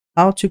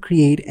How to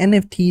create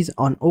NFTs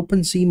on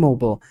OpenSea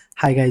Mobile.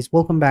 Hi guys,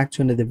 welcome back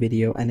to another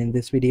video, and in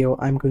this video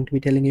I'm going to be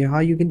telling you how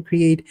you can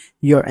create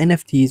your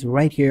NFTs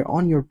right here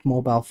on your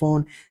mobile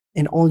phone,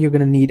 and all you're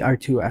going to need are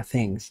two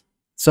things.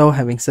 So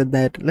having said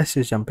that, let's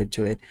just jump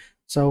into it.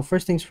 So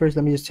first things first,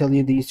 let me just tell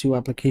you these two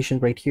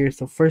applications right here.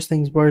 So first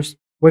things first,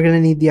 we're going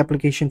to need the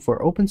application for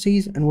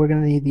OpenSea and we're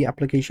going to need the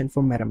application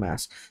for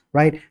MetaMask,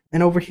 right?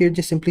 And over here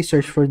just simply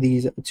search for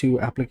these two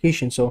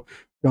applications. So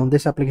on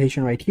this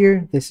application right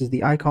here, this is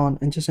the icon,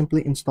 and just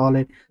simply install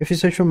it. If you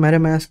search for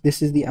MetaMask,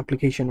 this is the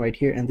application right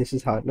here, and this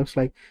is how it looks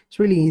like. It's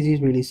really easy,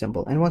 it's really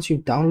simple, and once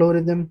you've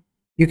downloaded them,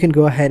 you can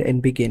go ahead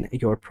and begin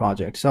your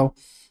project. So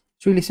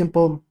it's really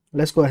simple.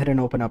 Let's go ahead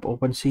and open up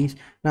OpenSea.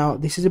 Now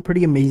this is a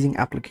pretty amazing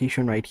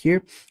application right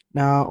here.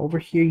 Now over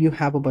here you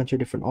have a bunch of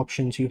different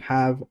options. You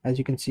have, as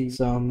you can see,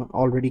 some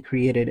already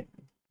created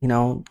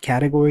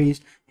categories.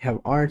 You have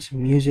arts,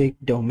 music,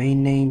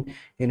 domain name,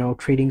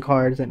 trading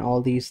cards, and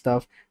all these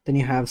stuff. Then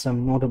you have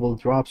some notable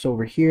drops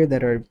over here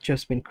that are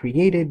just been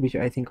created, which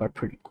I think are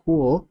pretty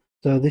cool.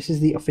 So this is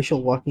the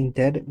official Walking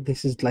Dead.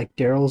 This is like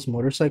Daryl's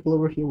motorcycle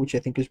over here, which I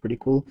think is pretty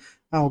cool.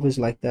 I always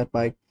like that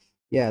bike.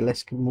 Yeah,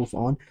 let's move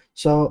on.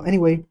 So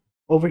anyway,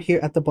 over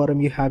here at the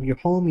bottom you have your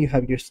home, you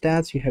have your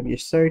stats, you have your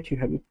search, you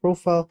have your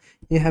profile,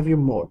 you have your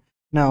more.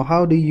 Now,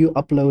 how do you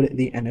upload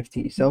the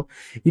NFT? So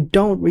you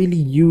don't really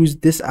use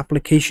this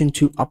application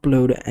to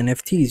upload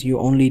NFTs. You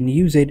only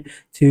use it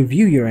to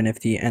view your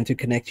NFT and to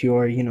connect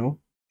your,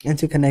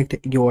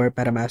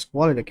 MetaMask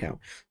wallet account.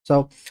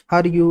 So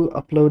how do you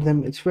upload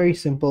them? It's very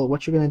simple.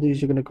 What you're going to do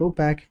is you're going to go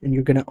back and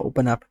you're going to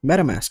open up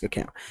MetaMask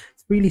account.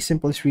 It's really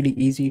simple. It's really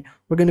easy.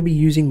 We're going to be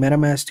using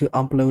MetaMask to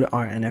upload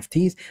our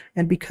NFTs.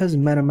 And because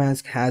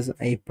MetaMask has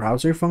a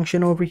browser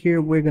function over here,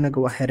 we're going to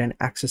go ahead and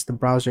access the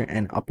browser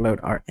and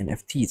upload our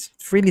NFTs.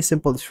 It's really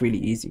simple. It's really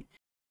easy.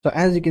 So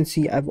as you can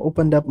see, I've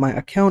opened up my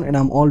account and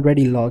I'm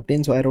already logged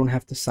in, so I don't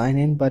have to sign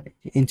in but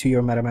into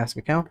your MetaMask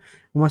account.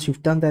 And once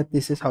you've done that,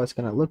 this is how it's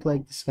going to look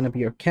like. This is going to be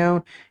your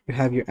account. You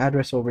have your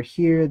address over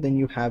here. Then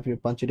you have your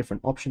bunch of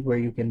different options where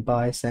you can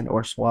buy, send,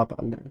 or swap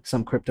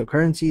some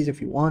cryptocurrencies if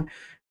you want.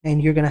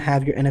 And you're going to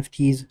have your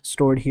NFTs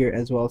stored here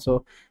as well.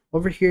 So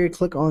over here,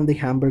 click on the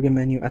hamburger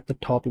menu at the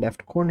top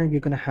left corner.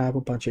 You're going to have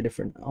a bunch of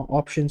different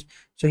options.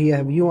 So you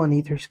have view on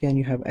Etherscan,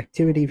 you have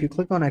activity. If you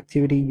click on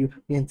activity, you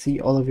can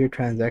see all of your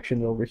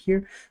transactions over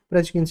here. But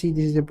as you can see,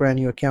 this is a brand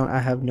new account. I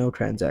have no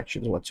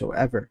transactions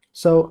whatsoever.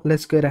 So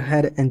let's go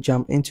ahead and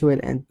jump into it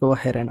and go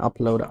ahead and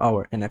upload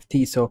our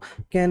NFT. So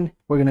again,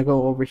 we're going to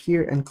go over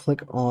here and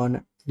click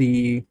on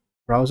the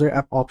browser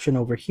app option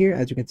over here.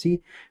 As you can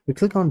see, we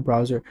click on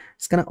browser,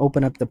 it's going to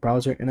open up the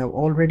browser, and I've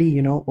already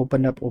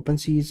opened up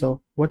OpenSea. So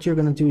what you're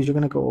going to do is you're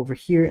going to go over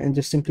here and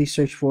just simply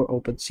search for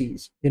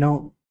OpenSea.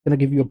 Going to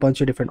give you a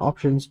bunch of different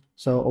options.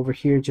 So over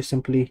here, just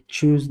simply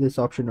choose this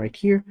option right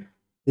here.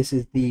 This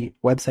is the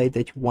website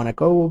that you want to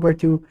go over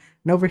to,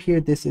 and over here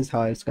this is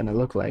how it's going to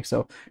look like.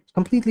 So it's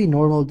completely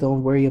normal,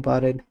 don't worry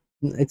about it.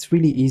 It's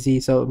really easy,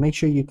 so make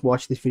sure you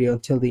watch this video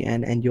until the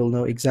end and you'll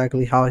know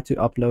exactly how to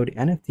upload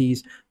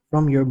NFTs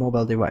from your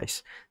mobile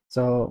device.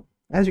 So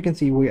as you can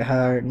see, we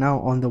are now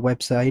on the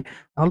website.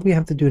 All we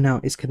have to do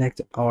now is connect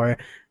our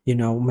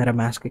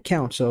MetaMask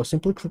account. So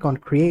simply click on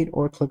create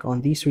or click on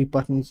these three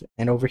buttons,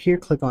 and over here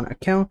click on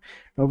account.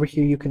 Over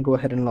here you can go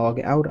ahead and log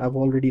out. I've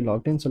already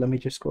logged in, so let me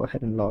just go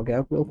ahead and log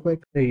out real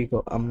quick. There you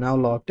go, I'm now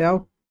logged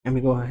out. And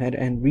we go ahead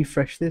and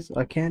refresh this.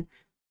 I can,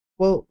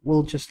 well,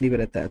 we'll just leave it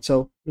at that.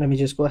 So let me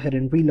just go ahead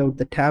and reload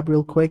the tab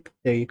real quick.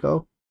 There you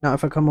go. Now,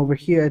 if I come over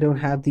here, I don't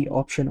have the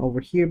option over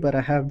here, but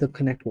I have the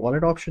connect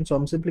wallet option. So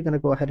I'm simply going to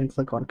go ahead and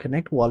click on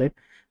connect wallet,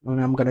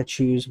 and I'm going to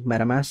choose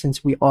MetaMask.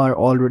 Since we are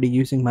already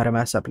using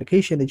MetaMask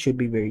application, it should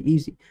be very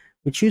easy.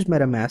 We choose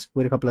MetaMask,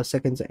 wait a couple of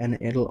seconds, and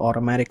it'll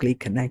automatically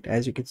connect,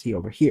 as you can see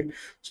over here.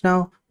 So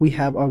now we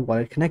have our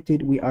wallet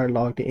connected. We are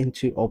logged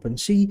into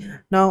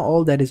OpenSea. Now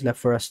all that is left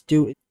for us to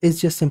do is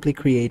just simply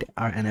create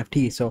our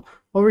NFT. So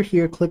over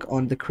here, click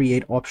on the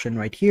create option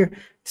right here.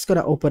 It's going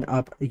to open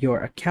up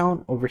your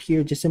account over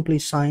here. Just simply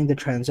sign the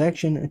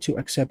transaction to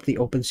accept the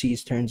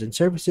OpenSea's terms and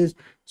services.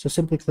 So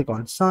simply click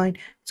on sign.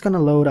 It's going to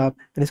load up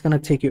and it's going to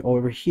take you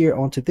over here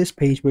onto this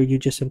page where you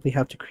just simply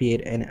have to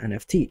create an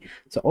NFT.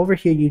 So over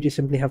here, you just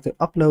simply have to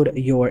upload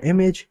your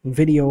image,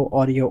 video,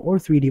 audio, or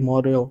 3D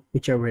model,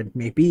 whichever it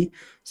may be.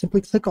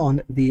 Simply click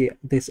on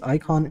this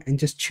icon and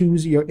just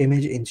choose your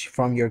image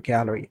from your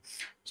gallery.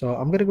 So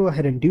I'm going to go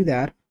ahead and do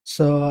that.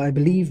 So I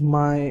believe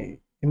my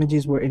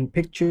images were in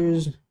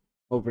pictures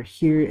over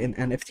here in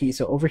NFT.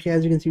 So over here,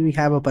 as you can see, we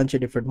have a bunch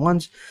of different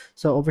ones.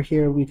 So over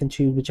here, we can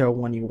choose whichever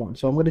one you want.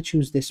 So I'm going to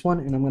choose this one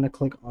and I'm going to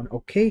click on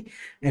OK,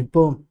 and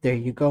boom, there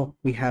you go.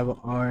 We have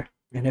our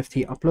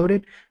NFT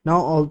uploaded. Now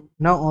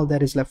all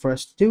that is left for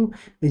us to do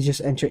is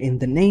just enter in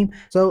the name.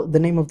 So the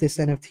name of this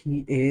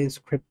NFT is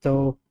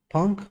Crypto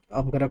Punk.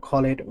 I'm gonna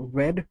call it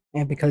red,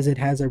 and because it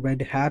has a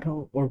red hat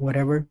or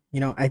whatever,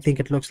 I think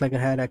it looks like a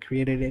hat, I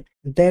created it.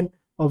 And then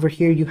Over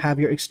here you have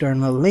your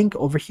external link.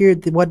 Over here,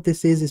 what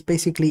this is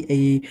basically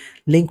a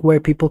link where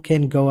people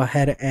can go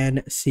ahead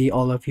and see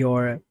all of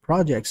your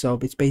projects. So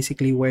it's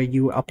basically where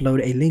you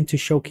upload a link to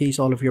showcase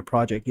all of your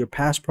project, your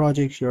past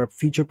projects, your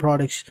future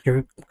projects,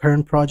 your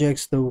current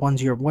projects, the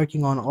ones you're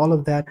working on, all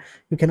of that.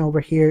 You can over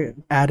here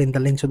add in the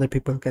link so that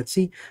people can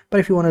see, but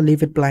if you want to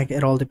leave it blank,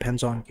 it all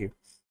depends on you.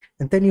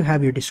 And then you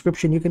have your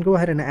description. You can go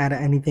ahead and add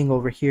anything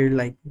over here,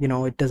 like, you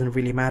know, it doesn't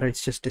really matter,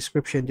 it's just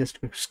description,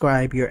 just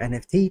describe your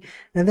NFT.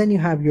 And then you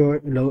have your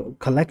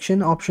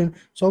collection option.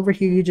 So over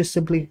here you just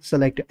simply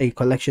select a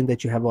collection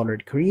that you have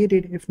already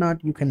created. If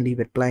not, you can leave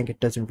it blank, it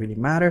doesn't really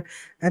matter.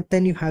 And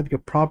then you have your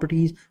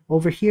properties.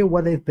 Over here,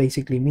 what it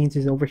basically means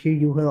is over here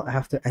you will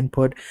have to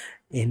input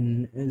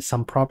in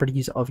some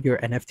properties of your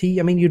NFT.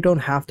 I mean, you don't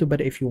have to, but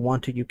if you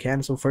want to, you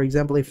can. So for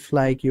example, if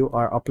like you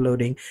are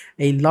uploading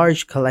a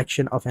large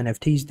collection of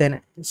NFTs,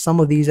 then some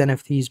of these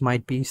NFTs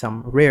might be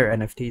some rare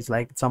NFTs,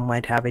 like some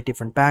might have a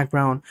different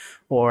background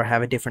or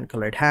have a different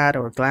colored hat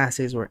or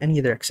glasses or any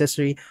other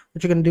accessory.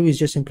 What you're going to do is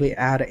just simply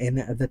add in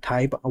the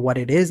type, what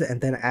it is,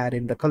 and then add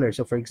in the color.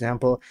 So for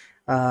example,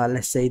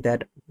 let's say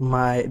that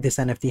this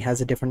NFT has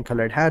a different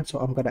colored hat, so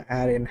I'm going to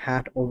add in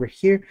hat over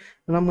here,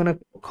 and I'm going to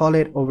call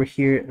it over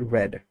here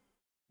red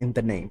in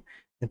the name,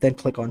 and then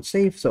click on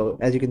save. So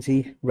as you can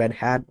see, red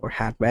hat or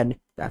hat red,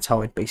 that's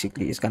how it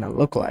basically is going to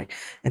look like.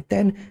 And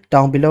then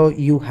down below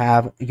you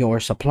have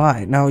your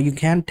supply. Now you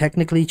can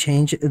technically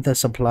change the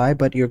supply,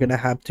 but you're going to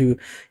have to,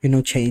 you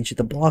know, change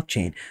the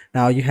blockchain.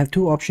 Now you have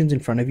two options in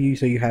front of you.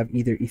 So you have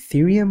either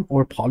Ethereum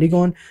or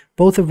Polygon,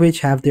 both of which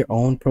have their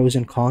own pros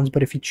and cons.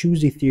 But if you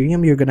choose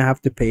Ethereum, you're going to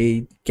have to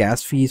pay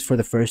gas fees for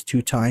the first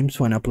 2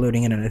 times when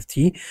uploading an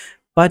NFT.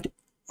 But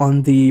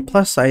on the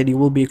plus side, you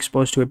will be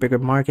exposed to a bigger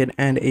market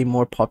and a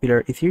more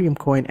popular Ethereum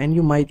coin, and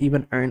you might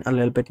even earn a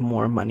little bit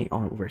more money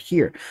over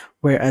here.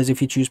 Whereas if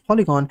you choose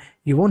Polygon,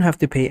 you won't have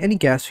to pay any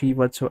gas fee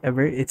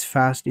whatsoever. It's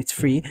fast, it's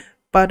free.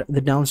 But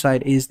the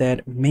downside is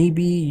that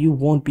maybe you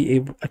won't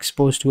be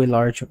exposed to a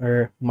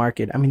larger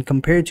market. I mean,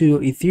 compared to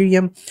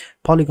Ethereum,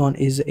 Polygon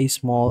is a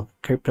small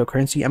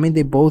cryptocurrency. I mean,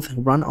 they both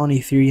run on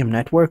Ethereum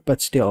network, but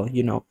still,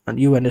 you know,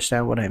 you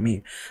understand what I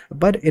mean.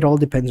 But it all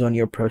depends on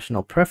your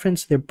personal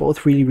preference. They're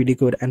both really, really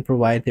good and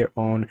provide their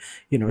own,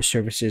 you know,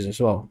 services as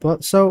well.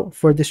 But so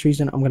for this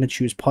reason, I'm going to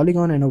choose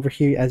Polygon. And over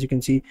here, as you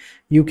can see,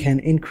 you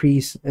can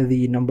increase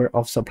the number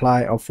of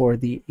supply for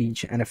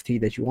each NFT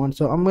that you want.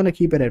 So I'm going to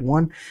keep it at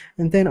 1,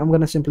 and then I'm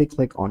going to simply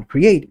click on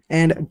create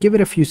and give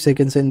it a few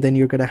seconds, and then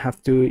you're going to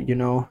have to, you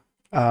know,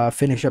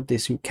 finish up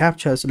this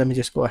captcha. So let me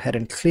just go ahead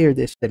and clear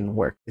this. Didn't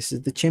work. This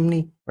is the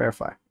chimney,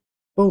 verify.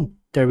 Boom,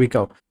 there we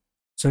go.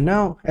 So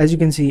now, as you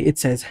can see, it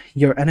says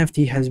your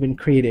NFT has been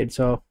created.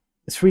 So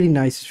it's really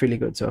nice, it's really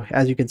good. So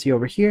as you can see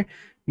over here,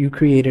 you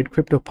created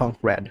CryptoPunk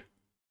Red.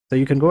 So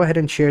you can go ahead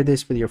and share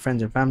this with your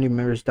friends and family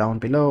members down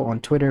below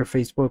on Twitter,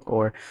 Facebook,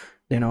 or,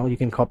 you know, you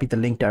can copy the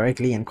link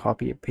directly and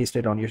paste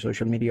it on your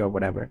social media or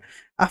whatever.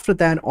 After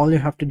that, all you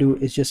have to do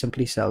is just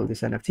simply sell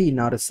this NFT.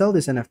 Now to sell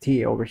this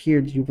NFT over here,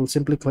 you will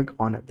simply click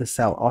on the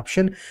sell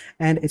option,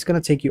 and it's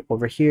going to take you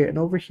over here, and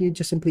over here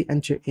just simply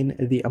enter in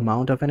the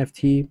amount of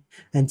NFT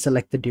and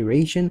select the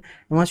duration.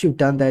 And once you've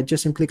done that,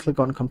 just simply click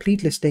on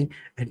complete listing,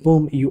 and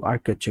boom, you are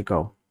good to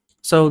go.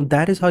 So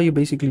that is how you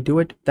basically do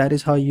it. That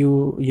is how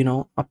you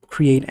know,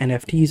 create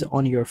NFTs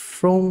on your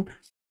phone.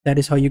 That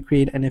is how you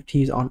create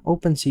NFTs on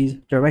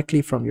OpenSea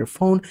directly from your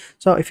phone.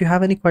 So if you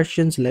have any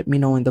questions, let me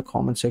know in the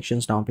comment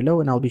sections down below,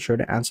 and I'll be sure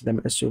to answer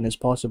them as soon as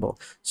possible.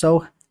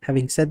 So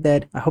having said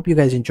that, I hope you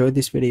guys enjoyed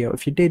this video.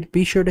 If you did,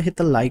 be sure to hit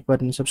the like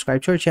button,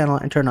 subscribe to our channel,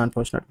 and turn on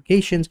post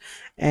notifications.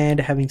 And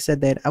having said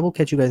that, I will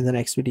catch you guys in the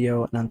next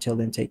video. And until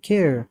then, take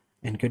care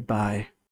and goodbye.